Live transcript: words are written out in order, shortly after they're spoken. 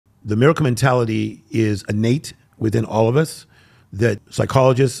The miracle mentality is innate within all of us, that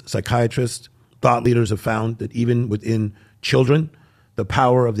psychologists, psychiatrists, thought leaders have found that even within children, the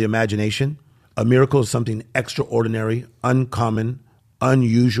power of the imagination, a miracle is something extraordinary, uncommon,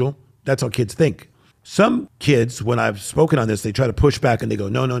 unusual. That's how kids think. Some kids, when I've spoken on this, they try to push back and they go,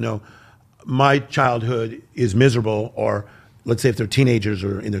 no, my childhood is miserable. Or let's say if they're teenagers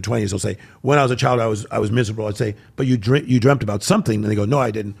or in their 20s, they'll say, when I was a child, I was miserable. I'd say, but you dreamt about something. And they go, no,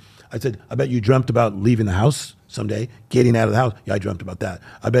 I didn't. I said, I bet you dreamt about leaving the house someday, getting out of the house. Yeah, I dreamt about that.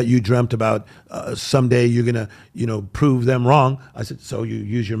 I bet you dreamt about someday you're going to, prove them wrong. I said, so you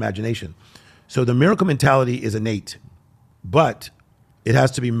use your imagination. So the miracle mentality is innate, but it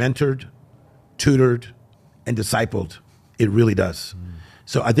has to be mentored, tutored, and discipled. It really does.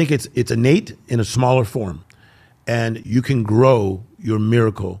 So I think it's innate in a smaller form, and you can grow your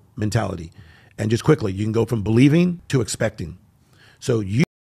miracle mentality. And just quickly, you can go from believing to expecting. So you